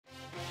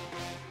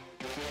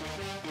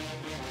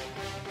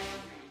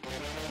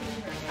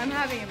I'm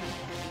having a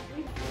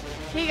moment.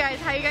 Hey guys,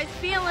 how you guys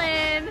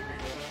feeling?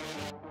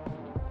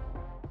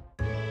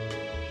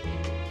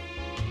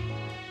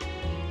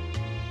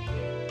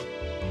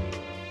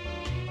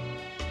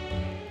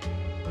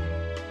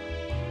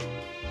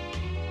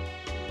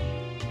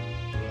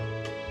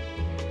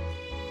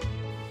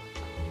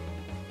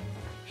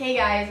 Hey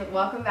guys,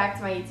 welcome back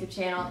to my YouTube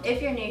channel.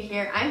 If you're new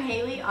here, I'm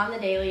Haley on the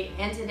Daily,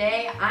 and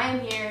today I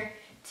am here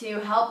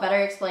to help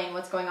better explain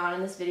what's going on in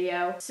this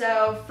video.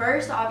 So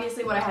first,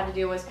 obviously what I had to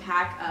do was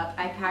pack up.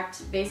 I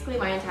packed basically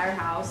my entire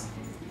house.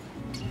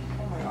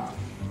 Oh my god.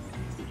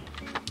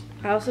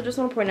 I also just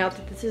want to point out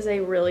that this is a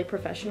really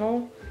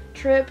professional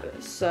trip,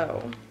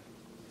 so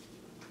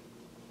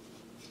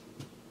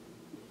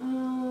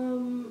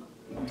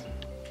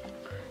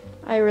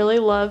I really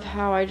love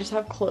how I just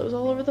have clothes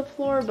all over the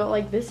floor, but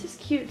like this is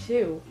cute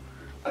too.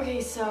 Okay,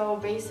 so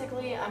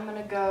basically I'm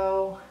gonna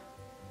go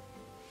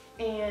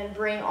and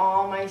bring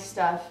all my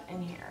stuff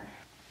in here.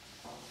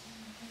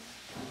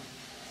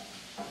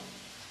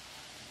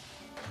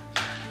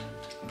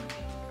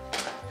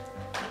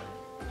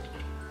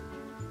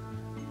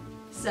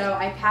 So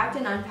I packed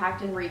and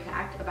unpacked and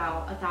repacked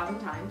about 1,000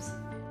 times.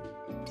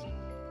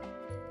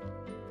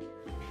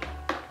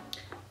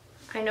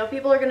 I know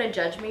people are gonna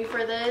judge me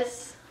for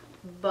this,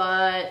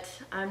 but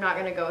I'm not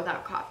gonna go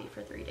without coffee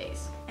for 3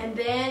 days. And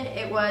then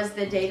it was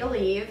the day to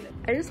leave.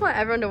 I just want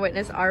everyone to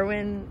witness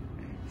Arwen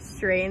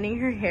straightening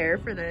her hair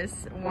for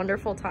this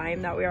wonderful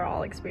time that we are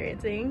all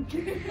experiencing.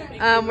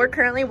 We're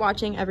currently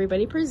watching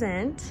everybody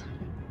present.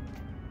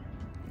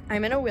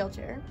 I'm in a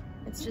wheelchair.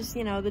 It's just,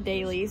 you know, the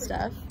daily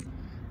stuff.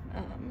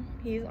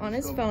 He's on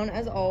his phone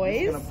as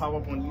always. It's gonna pop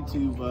up on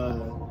YouTube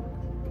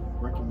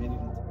recommended.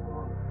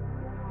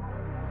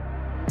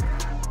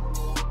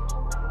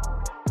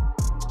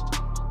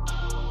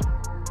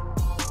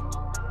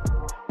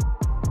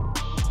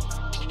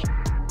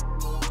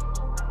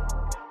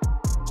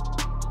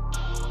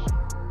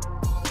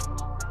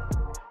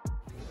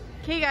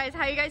 Hey guys,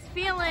 how you guys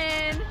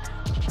feeling?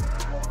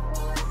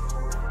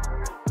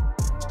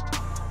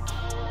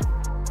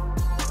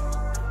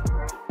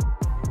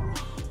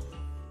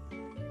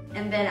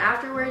 And then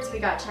afterwards we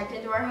got checked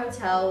into our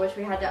hotel, which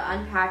we had to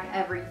unpack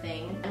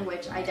everything, and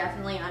which I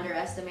definitely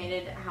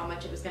underestimated how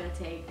much it was going to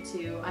take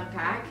to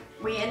unpack.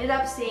 We ended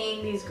up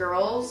seeing these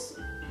girls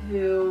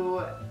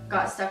who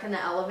got stuck in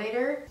the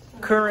elevator.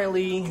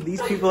 Currently,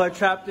 these people are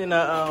trapped in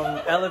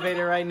a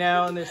elevator right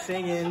now and they're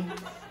singing.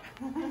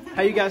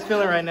 How you guys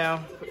feeling right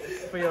now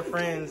for your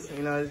friends?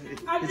 You know,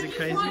 is it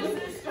crazy?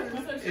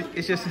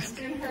 It's your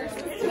sister.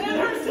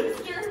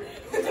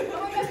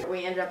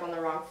 We ended up on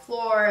the wrong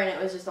floor, and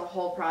it was just a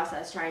whole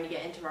process trying to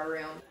get into our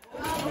room.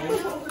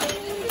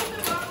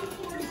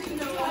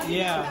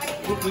 Yeah,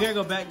 we gotta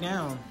go back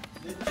down.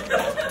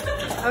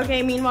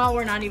 Okay, meanwhile,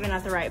 we're not even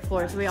at the right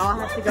floor, so we all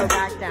have to go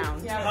back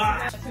down.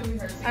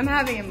 I'm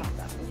having a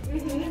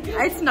meltdown.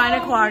 It's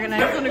 9 o'clock, and I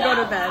just want to go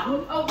to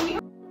bed.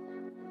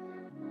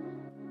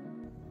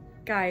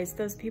 Guys,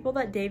 those people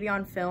that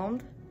Davion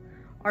filmed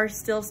are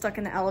still stuck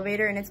in the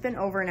elevator, and it's been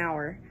over an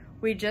hour.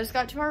 We just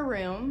got to our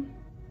room.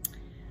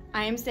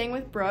 I am staying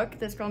with Brooke,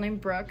 this girl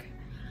named Brooke.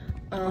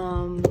 I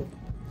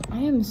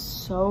am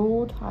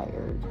so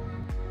tired.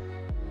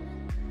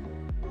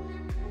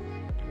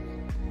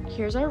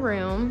 Here's our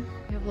room.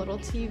 We have a little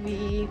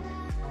TV. We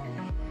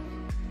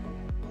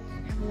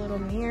have a little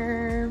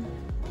mirror.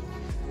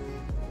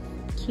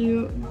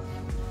 Cute.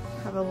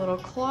 Have a little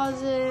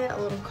closet, a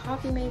little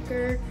coffee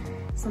maker,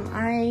 some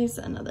ice,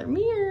 another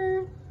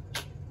mirror.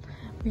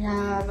 We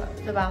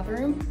have the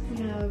bathroom.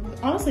 We have,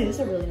 honestly, this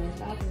is a really nice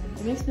bathroom.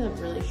 It makes me look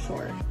really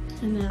short.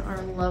 And then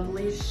our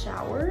lovely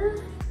shower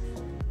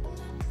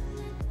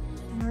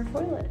and our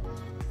toilet.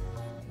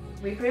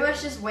 We pretty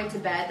much just went to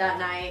bed that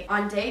night.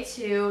 On day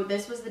 2,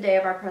 this was the day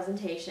of our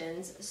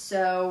presentations.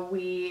 So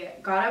we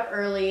got up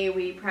early,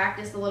 we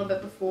practiced a little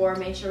bit before,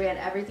 made sure we had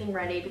everything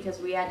ready because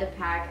we had to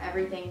pack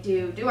everything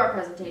to do our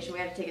presentation. We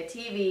had to take a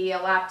TV,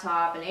 a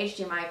laptop, an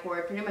HDMI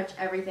cord, pretty much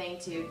everything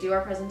to do our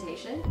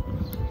presentation.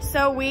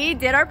 So we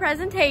did our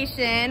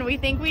presentation. We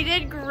think we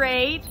did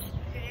great,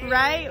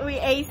 right? We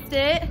aced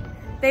it.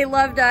 They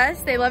loved us,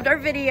 they loved our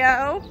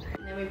video.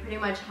 And then we pretty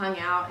much hung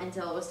out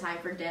until it was time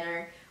for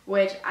dinner,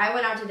 which I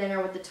went out to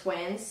dinner with the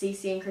twins,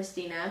 Cece and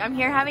Christina. I'm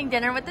here having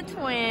dinner with the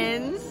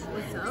twins.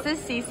 What's up? This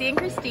is Cece and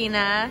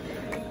Christina.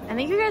 I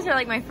think you guys are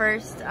like my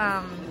first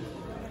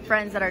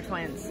friends that are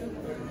twins.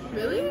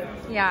 Really?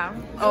 Yeah.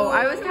 Oh,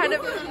 I was kind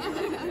of...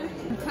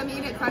 Come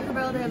eat at Cracker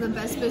Barrel. They have the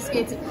best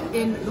biscuits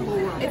in the whole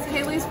world. It's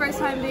Haley's first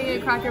time being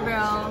at Cracker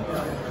Barrel.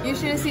 You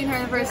should have seen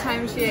her the first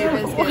time she ate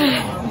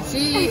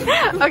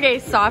biscuits. Okay,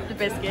 soft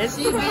biscuits.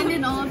 She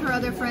abandoned all of her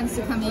other friends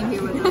to come eat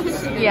here with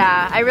us.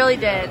 Yeah, I really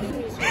did.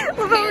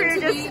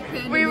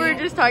 we were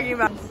just talking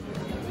about.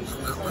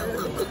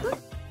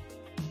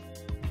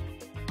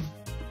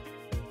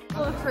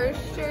 Well,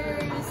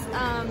 Hershey's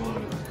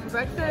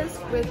breakfast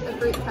with a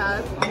fruit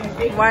cup.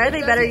 Why are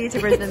they better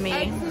YouTubers than me?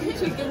 Eggs and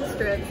chicken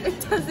strips.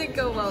 It doesn't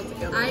go well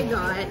together. I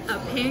got a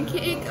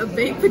pancake, a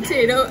baked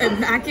potato, and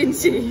mac and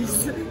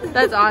cheese.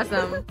 That's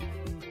awesome.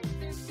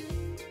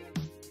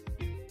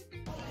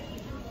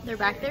 They're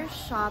back there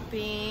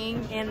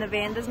shopping, and the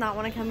van does not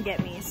want to come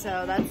get me,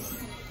 so that's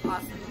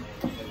awesome.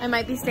 I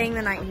might be staying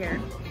the night here.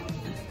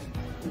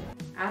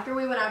 After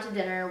we went out to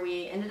dinner,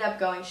 we ended up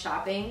going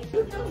shopping.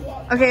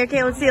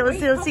 Okay, let's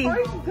see.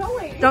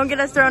 Don't get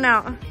us thrown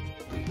out.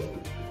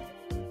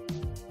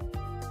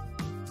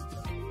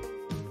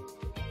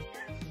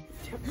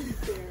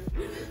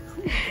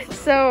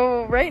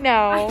 So right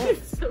now,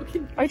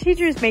 our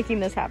teacher is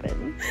making this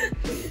happen.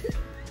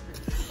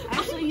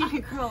 Actually, you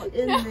can curl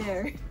in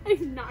there.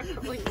 I'm not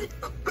curling.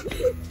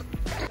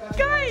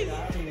 Guys,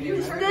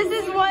 this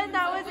is one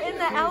that was in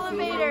the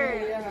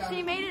elevator.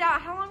 She made it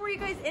out. How long were you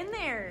guys in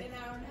there?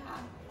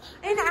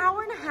 An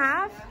hour and a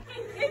half?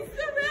 It's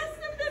the rest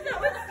of the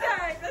nose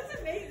tag.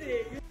 That's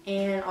amazing.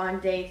 And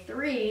on day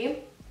 3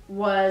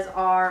 was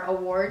our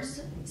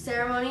awards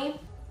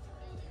ceremony.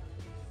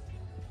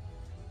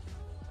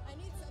 I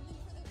need something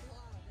for the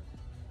vlog.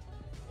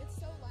 It's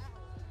so loud.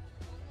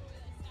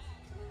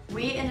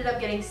 We ended up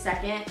getting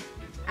second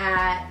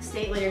at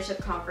State Leadership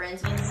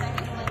Conference. In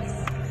second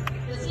place,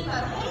 the team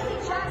of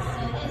Haley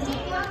Jackson and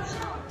Dave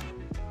Armstrong.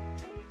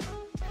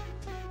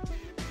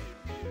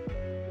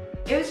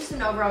 It was just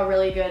an overall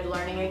really good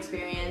learning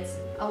experience.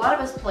 A lot of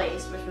us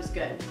placed, which was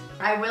good.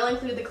 I will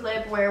include the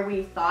clip where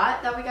we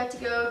thought that we got to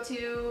go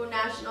to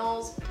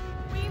nationals.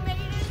 We made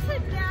it to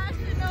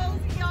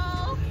nationals,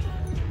 y'all.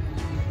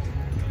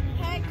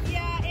 Heck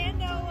yeah, and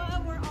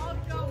Noah, we're all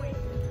going.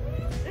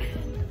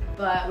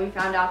 But we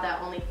found out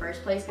that only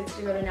first place gets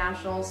to go to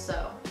nationals,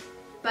 so.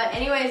 But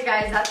anyways,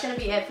 guys, that's gonna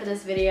be it for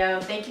this video.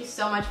 Thank you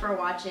so much for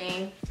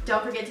watching.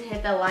 Don't forget to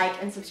hit the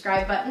like and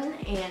subscribe button,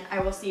 and I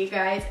will see you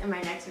guys in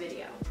my next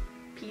video.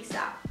 Peace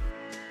out.